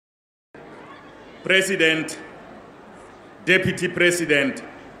President, Deputy President,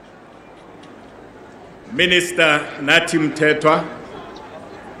 Minister Nathi Mthethwa,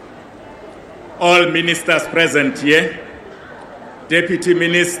 all ministers present here, Deputy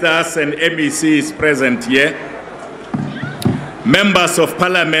Ministers and MECs present here, members of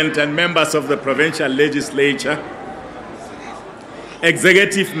Parliament and members of the Provincial Legislature,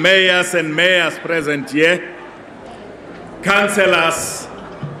 executive mayors and mayors present here, councillors,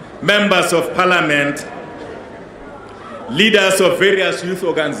 members of Parliament, leaders of various youth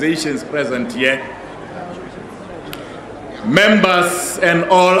organizations present here, members and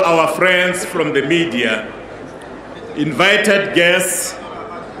all our friends from the media, invited guests,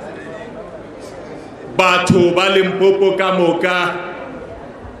 batho ba Limpopo ka moka,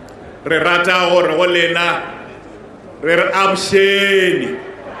 re rata gore go lena re re amsheni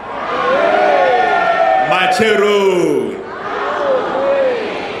machero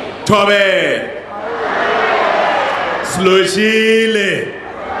tobe sloshile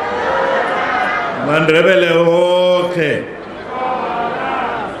mandrebele okay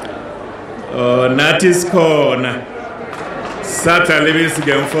nathi sikhona satha lebisi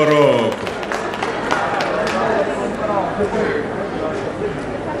ngemforoko.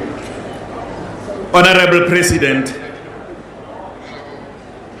 Honorable President,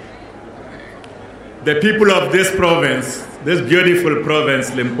 the people of this province, this beautiful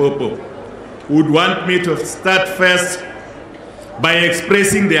province, Limpopo, would want me to start first by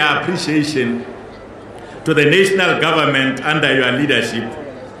expressing their appreciation to the national government under your leadership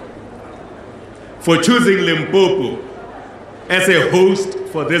for choosing Limpopo as a host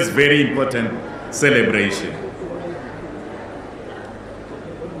for this very important celebration.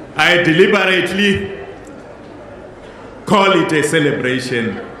 I deliberately call it a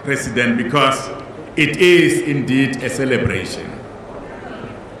celebration, President, because it is indeed a celebration.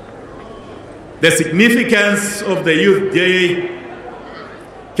 The significance of the Youth Day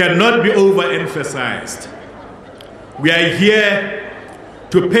cannot be overemphasized. We are here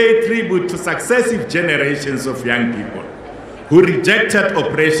to pay tribute to successive generations of young people who rejected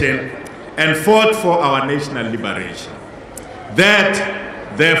oppression and fought for our national liberation.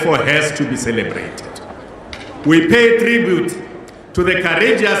 That, therefore, has to be celebrated. We pay tribute to the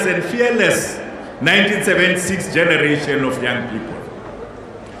courageous and fearless 1976 generation of young people.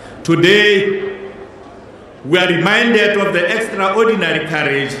 Today, we are reminded of the extraordinary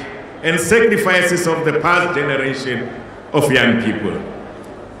courage and sacrifices of the past generation of young people.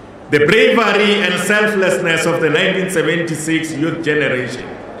 The bravery and selflessness of the 1976 youth generation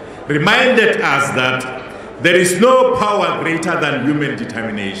reminded us that there is no power greater than human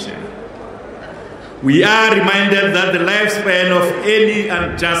determination. We are reminded that the lifespan of any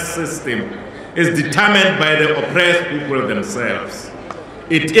unjust system is determined by the oppressed people themselves.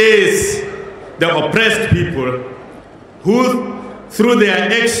 It is the oppressed people who, through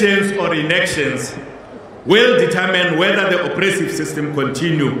their actions or inactions, will determine whether the oppressive system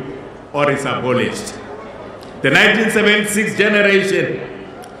continues or is abolished. The 1976 generation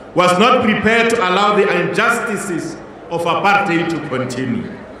was not prepared to allow the injustices of apartheid to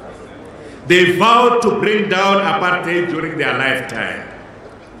continue. They vowed to bring down apartheid during their lifetime.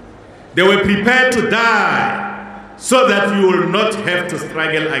 They were prepared to die so that you will not have to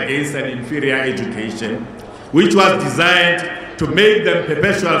struggle against an inferior education, which was designed to make them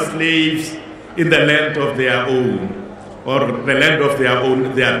perpetual slaves in the land of their own, or the land of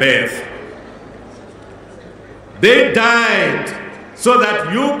their birth. They died so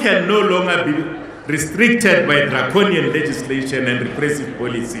that you can no longer be restricted by draconian legislation and repressive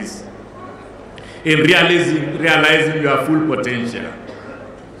policies in realizing your full potential.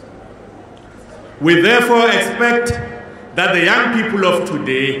 We therefore expect that the young people of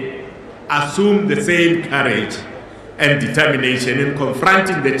today assume the same courage and determination in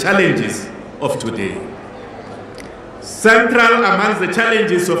confronting the challenges of today. Central amongst the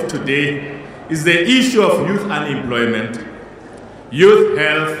challenges of today is the issue of youth unemployment, youth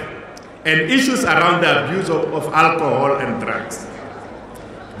health, and issues around the abuse of alcohol and drugs.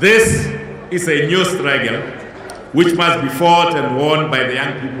 This is a new struggle which must be fought and won by the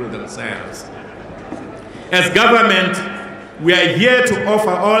young people themselves. As government, we are here to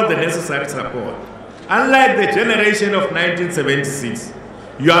offer all the necessary support. Unlike the generation of 1976,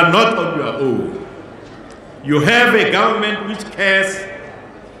 you are not on your own. You have a government which cares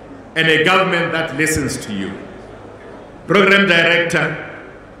and a government that listens to you. Program Director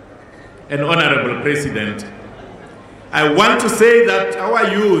and Honorable President, I want to say that our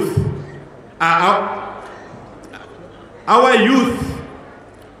youth,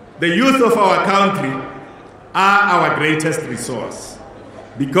 the youth of our country, are our greatest resource.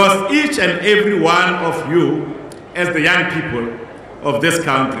 because each and every one of you, as the young people of this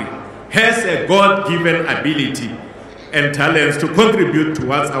country, has a God-given ability and talents to contribute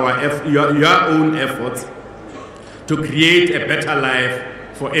towards your own efforts to create a better life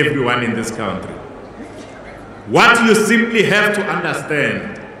for everyone in this country. What you simply have to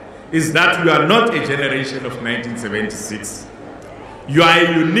understand is that you are not a generation of 1976. You are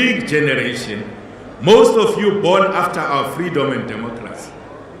a unique generation, most of you born after our freedom and democracy.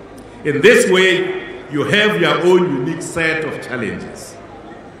 In this way, you have your own unique set of challenges.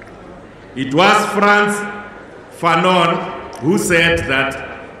 It was Frantz Fanon who said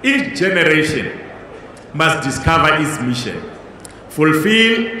that each generation must discover its mission,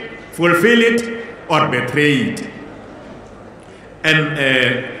 fulfill it or betray it. And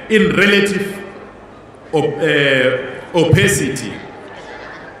in relative opacity,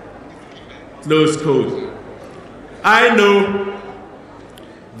 close quote. I know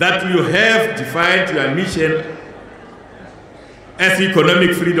that you have defined your mission as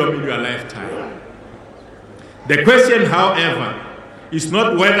economic freedom in your lifetime. The question, however, is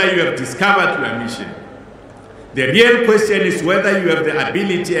not whether you have discovered your mission. The real question is whether you have the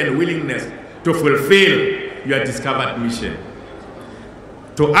ability and willingness to fulfill your discovered mission.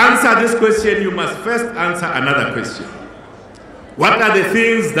 To answer this question, you must first answer another question. What are the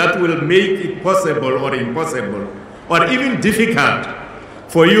things that will make it possible or impossible or even difficult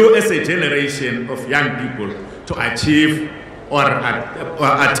for you as a generation of young people to achieve or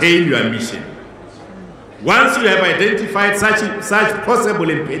attain your mission? Once you have identified such possible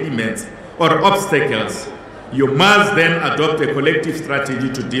impediments or obstacles, you must then adopt a collective strategy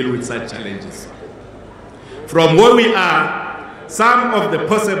to deal with such challenges. From where we are, some of the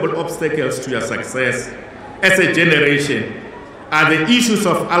possible obstacles to your success as a generation are the issues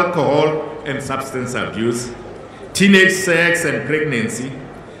of alcohol and substance abuse, teenage sex and pregnancy,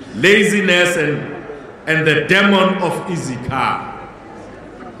 laziness and the demon of easy car.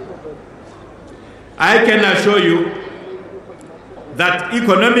 I can assure you that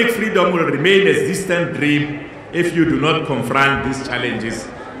economic freedom will remain a distant dream if you do not confront these challenges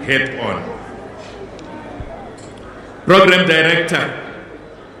head on. Program Director,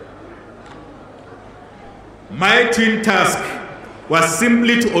 my twin task was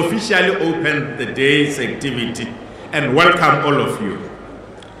simply to officially open the day's activity and welcome all of you.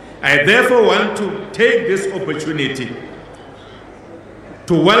 I therefore want to take this opportunity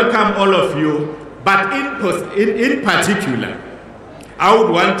to welcome all of you, but in particular, I would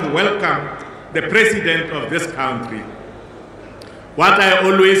want to welcome the President of this country, what I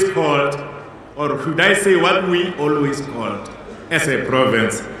always called, or should I say what we always called as a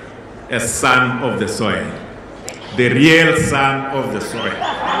province, a son of the soil, the real son of the soil.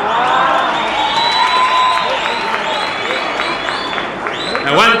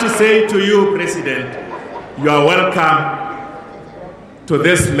 I want to say to you, President, you are welcome to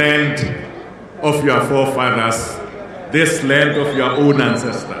this land of your forefathers, this land of your own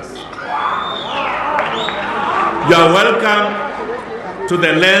ancestors. You are welcome to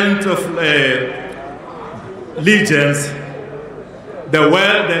the land of legends, the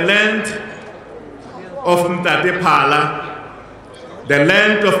land of Mathabatha, the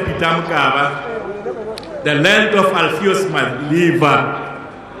land of Pitamkaba, the land of Alpheus Maliva,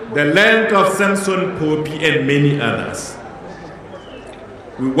 the land of Samson Popi, and many others.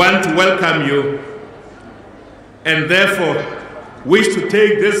 We want to welcome you and therefore wish to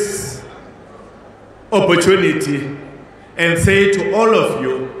take this opportunity and say to all of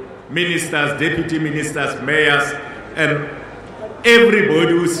you, ministers, deputy ministers, mayors, and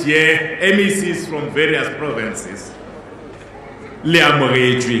everybody who's here, MECs from various provinces,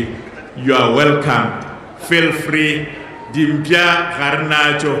 you are welcome. Feel free. Dimpia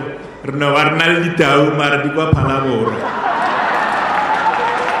Garnacho, Rnawarnal Litau, Maradikwa Palaboro.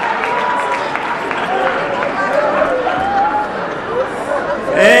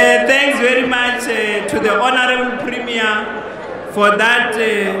 Thanks very much to the Honorable Premier for that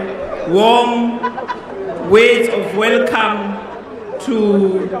warm words of welcome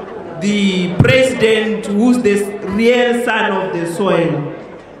to the President, who's the real son of the soil,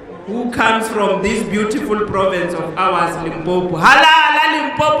 who comes from this beautiful province of ours, Limpopo. Halala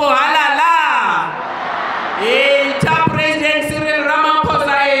Limpopo, halala! Eta President Cyril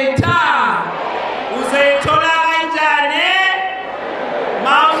Ramaphosa, eta! Uzetola kanjani?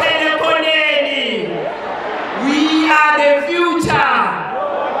 Maukele koneni. We are the future.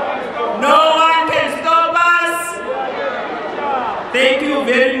 No one can stop us. Thank you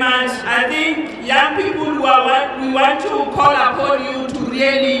very much. I think young people we want to call upon you to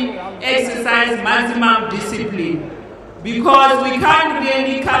really exercise maximum discipline. because we can't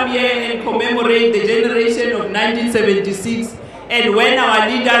really come here and commemorate the generation of 1976 and when our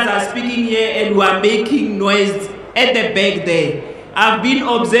leaders are speaking here and we are making noise at the back there. I've been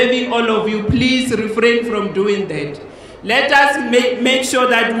observing all of you. Please refrain from doing that. Let us make sure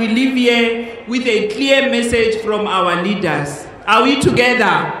that we leave here with a clear message from our leaders. Are we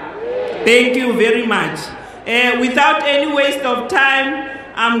together? Thank you very much. Without any waste of time,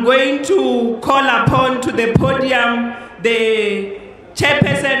 I'm going to call upon to the podium the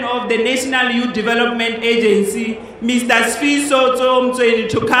chairperson of the National Youth Development Agency, Mr. Mtsweni,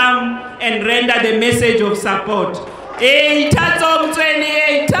 to come and render the message of support.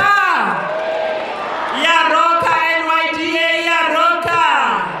 Mtsweni, ya roka NYDA, ya roka.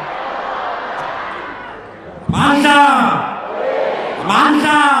 Amandla,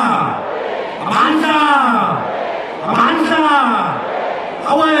 Amandla, Amandla, Amandla,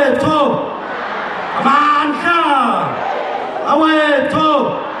 awethu, Amandla, awethu.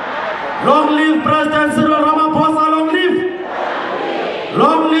 Long live President Cyril Ramaphosa, long live.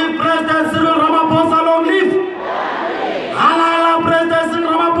 Long live President Cyril Ramaphosa, long live. Alala President Cyril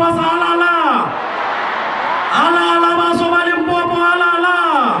Ramaphosa, alala. Alala basoba Limpopo, alala.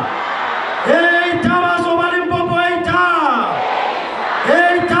 Eita basoba Limpopo, eita.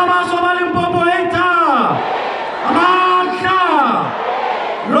 Eita basoba Limpopo, eita. Amandla.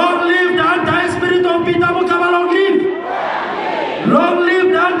 Long live the anti-spirit of Peter Mukaba, long live. Long live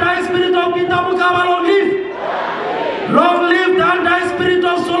the anti-spirit of Peter Mukaba, long live. Long live the anti-spirit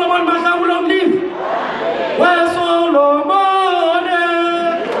of Solomon Masamu, long live. Where Solomon?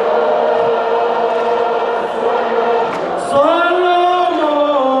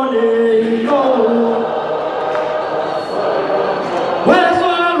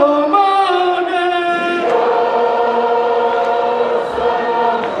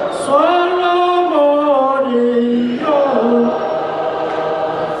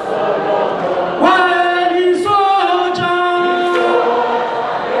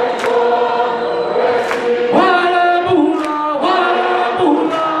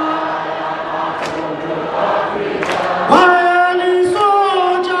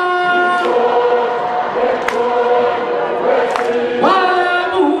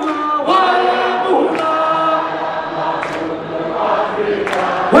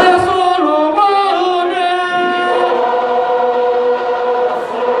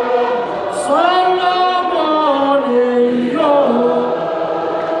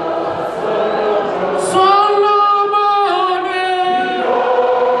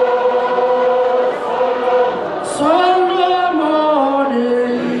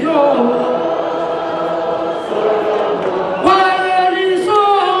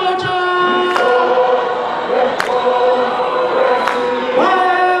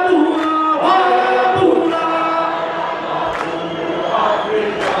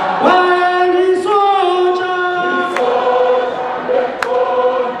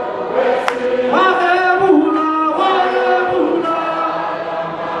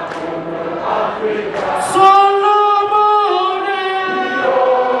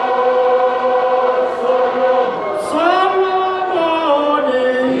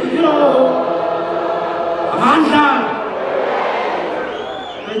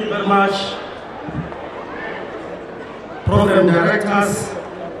 Program directors,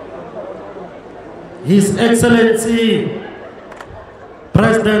 His Excellency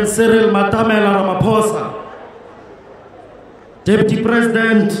President Cyril Ramaphosa, Deputy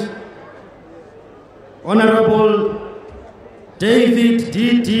President Honorable David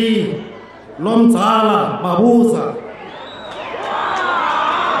D.D. Lomzala Mabuza,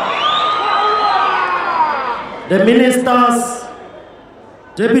 the ministers,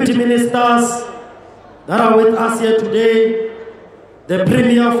 deputy ministers that are with us here today, the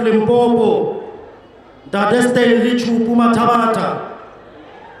Premier of Limpopo, Mathabatha,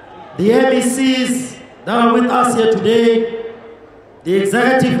 the MECs that are with us here today, the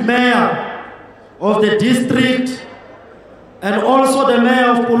executive mayor of the district, and also the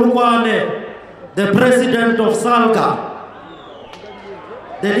mayor of Polokwane, the president of Salga,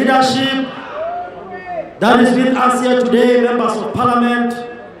 the leadership that is with us here today, members of parliament,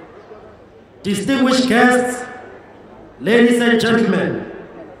 distinguished guests, ladies and gentlemen.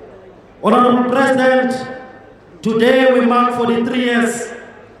 Honorable President, today we mark 43 years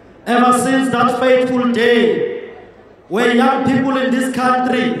ever since that fateful day where young people in this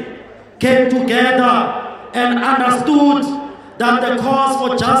country came together and understood that the cause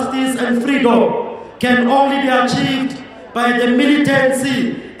for justice and freedom can only be achieved by the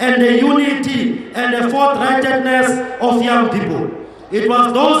militancy and the unity and the forthrightedness of young people. It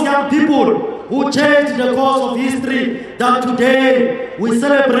was those young people who changed the course of history, that today we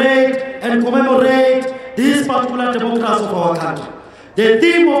celebrate and commemorate this particular democracy of our country. The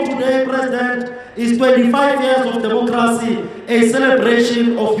theme of today, President, is 25 years of democracy, a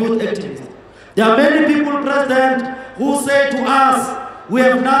celebration of youth activism. There are many people, President, who say to us, we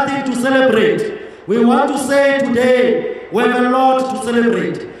have nothing to celebrate. We want to say today, we have a lot to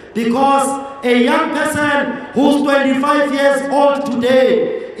celebrate. Because a young person who's 25 years old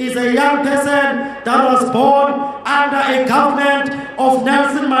today is a young person that was born under a government of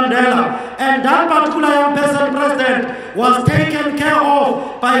Nelson Mandela. And that particular young person, President, was taken care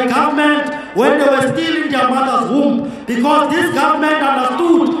of by government when they were still in their mother's womb. Because this government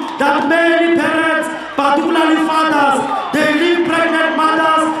understood that many parents, particularly fathers, they leave pregnant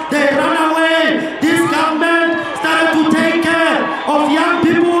mothers, they run away. This government started to take care of young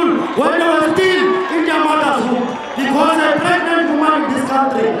people when they were still in their mother's womb. Because a pregnant woman in this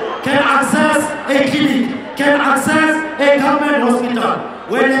country can access a clinic, can access a government hospital.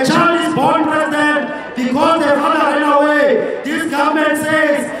 When a child is born, President, because the father ran away, this government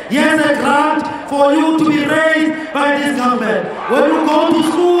says, here's a grant for you to be raised by this government. When you go to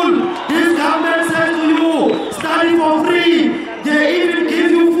school, this government says to you, study for free. They even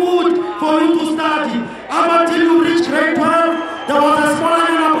give you food for you to study. Up until you reach grade 12, there was a small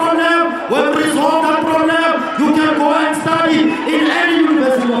problem. When we resolve that problem, you can go and study in any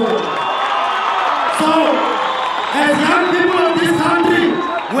university. So, as young people of this country,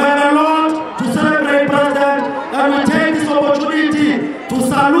 we have a lot to celebrate, President, and we take this opportunity to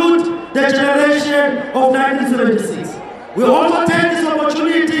salute the generation of 1976. We also take this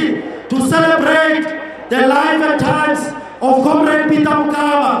opportunity to celebrate the life and times of Comrade Peter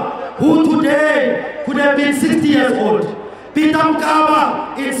Mkaba, who today could have been 60 years old. Peter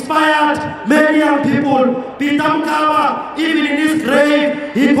Mkaba inspired many young people. Peter Mkaba, even in his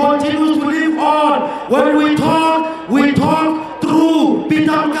grave, he continues to live on. When we talk through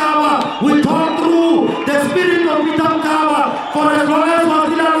Peter Mkaba. We talk through the spirit of Peter Mkaba. For as long as we're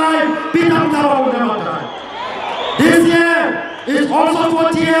still alive, Peter Mkaba will never die. This year is also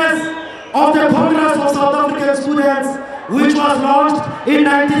 40 years of the Congress of South African Students, which was launched in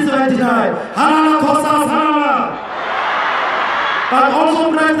 1979. Halala Kosas Halala. But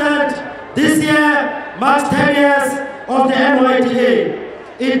also, President, this year marks 10 years of the NYDA.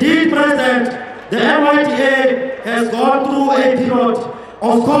 Indeed, President, the NYDA has gone through a period.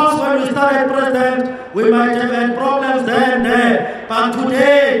 Of course, when we started, President, we might have had problems there and there. But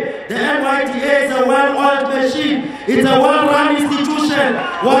today, the NYDA is a well-oiled machine. It's a well-run institution.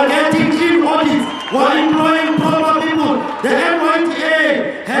 We're getting clean audits. We're employing proper people. The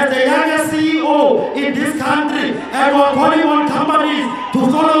NYDA has the youngest CEO in this country, and we're calling on companies to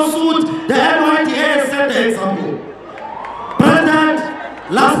follow suit. The NYDA set the example.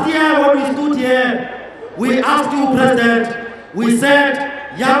 President, last year when we stood here, we asked you, President, we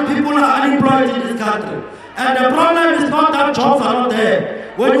said young people are unemployed in this country. And the problem is not that jobs are not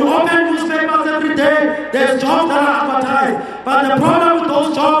there. When you open newspapers every day, there's jobs that are advertised. But the problem with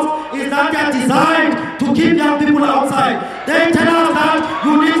those jobs is that they are designed to keep young people outside. They tell us that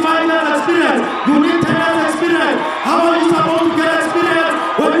you need 5 years experience, you need 10 years experience. How are you supposed to get experience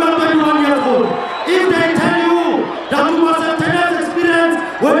when you are 21 years old? If they tell you that you must have 10 years experience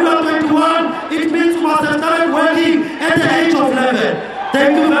when you are 21, it means you must have started working at the age of 11.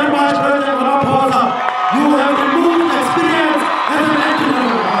 Thank you very much, President Mathabatha. You have removed experience as an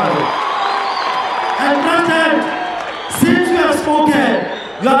entry-level requirement. And President, since you have spoken,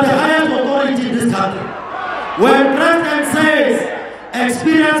 you are the highest authority in this country. When President says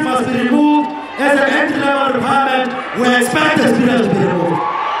experience must be removed as an entry-level requirement, we expect experience to be removed.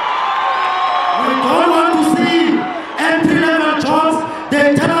 We don't want to see entry-level jobs.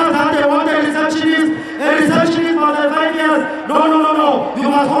 They tell us that they want a receptionist. A receptionist must have 5 years. No. You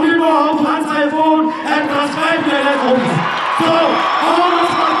must only know how to answer a phone and transcribe to a left office. So, all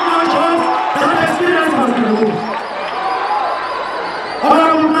those particular jobs, that experience must be removed.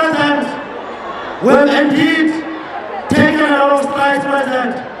 Honorable President, we have indeed taken a lot of strides,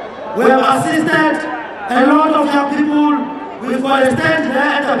 President. We have assisted a lot of young people. We've got a stand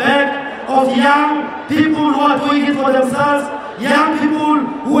there at the back of young people who are doing it for themselves, young people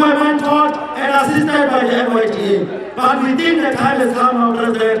who are mentored and assisted by the NYDA. But we think the time has come now,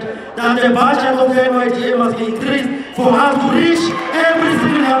 President, that the budget of the NYDA must be increased for us to reach every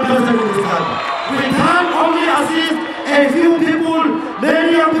single young person in this country. We can't only assist a few people.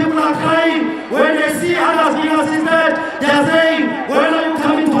 Many young people are crying when they see others being assisted. They are saying, when are you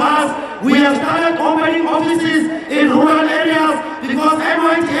coming to us? We have started opening offices in rural areas because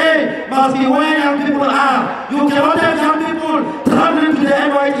NYDA must be where young people are. You cannot have young people traveling to the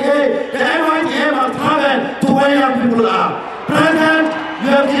NYDA. The NYDA President, you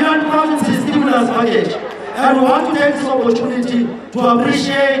have given provinces stimulus package, and we want to take this opportunity to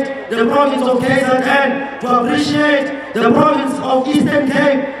appreciate the province of KZN, to appreciate the province of Eastern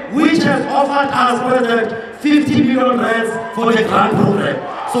Cape, which has offered us, President, 50 million rands for the grant program.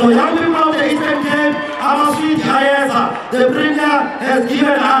 So young people of the Eastern Cape, our sweet Ayesa, the Premier has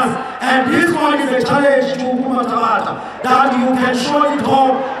given us, and this one is a challenge to Mathabatha, that you can show it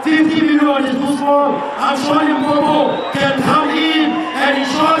home. 50 million is too small. I'm sure Limpopo can come in and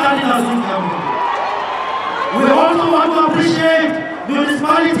ensure that it doesn't come in. We also want to appreciate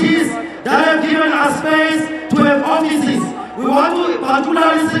municipalities that have given us space to have offices. We want to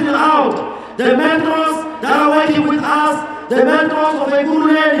particularly single out the metros that are working with us, the mentors of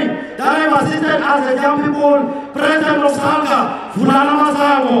Ekuruleni that have assisted us as young people, President of Salga, Fulana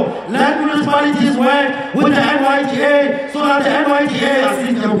Masango, let municipalities work with the NYDA so that the NYDA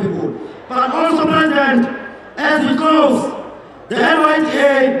assists young people. But also, President, as we close, the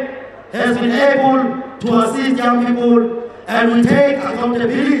NYDA has been able to assist young people, and we take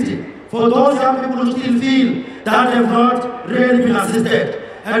accountability for those young people who still feel that they have not really been assisted.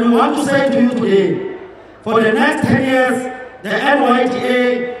 And we want to say to you today, for the next 10 years, the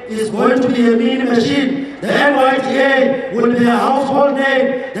NYDA is going to be a mini machine. The NYDA will be a household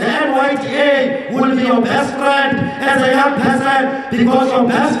name. The NYDA will be your best friend as a young person, because your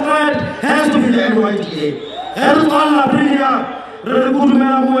best friend has to be the NYDA.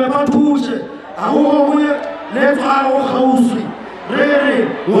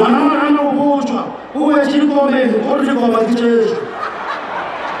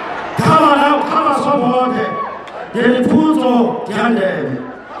 Del punto di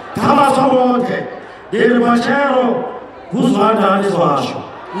andem, kama sobote, del bachero, kuzwanda alizwasho,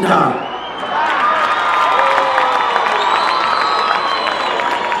 nda.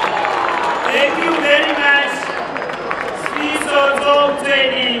 Thank you very much,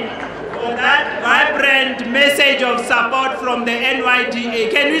 Mtsweni, for that vibrant message of support from the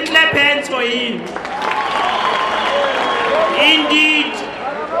NYDA. Can we clap hands for him? Indeed,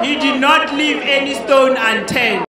 he did not leave any stone unturned.